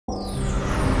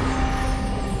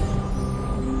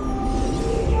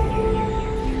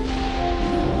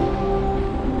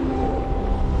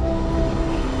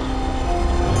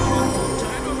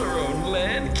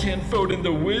vote in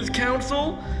the Wiz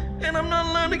Council, and I'm not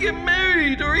allowed to get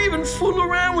married or even fool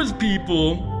around with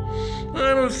people.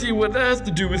 I don't see what that has to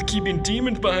do with keeping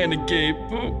demons behind a gate,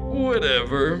 but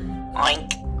whatever.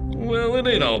 Oink. Well, it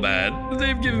ain't all bad.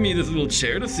 They've given me this little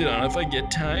chair to sit on if I get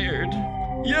tired.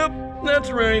 Yep, that's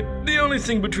right. The only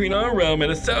thing between our realm and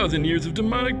 1,000 years of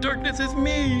demonic darkness is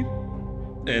me.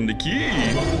 And the key.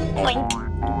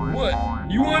 Oink.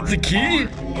 What? You want the key?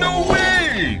 No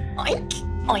way!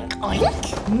 Oink. Oink,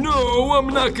 oink. No, I'm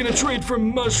not gonna trade for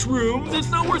mushrooms.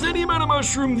 It's not worth any amount of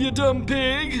mushrooms, you dumb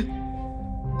pig.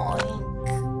 Oink.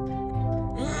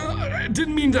 I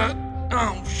didn't mean that.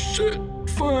 Oh, shit.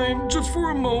 Fine, just for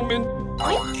a moment.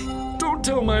 Oink. Don't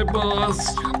tell my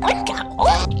boss. Oink,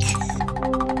 oink.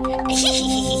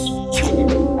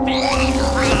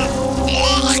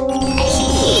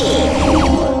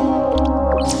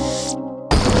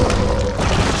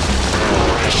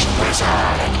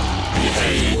 The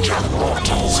age of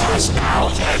mortals has now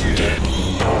ended.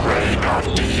 The reign of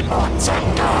demons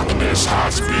and darkness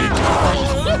has begun.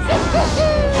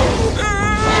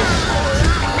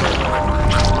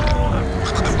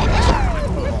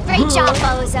 Great job,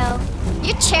 Bozo.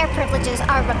 Your chair privileges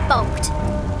are revoked.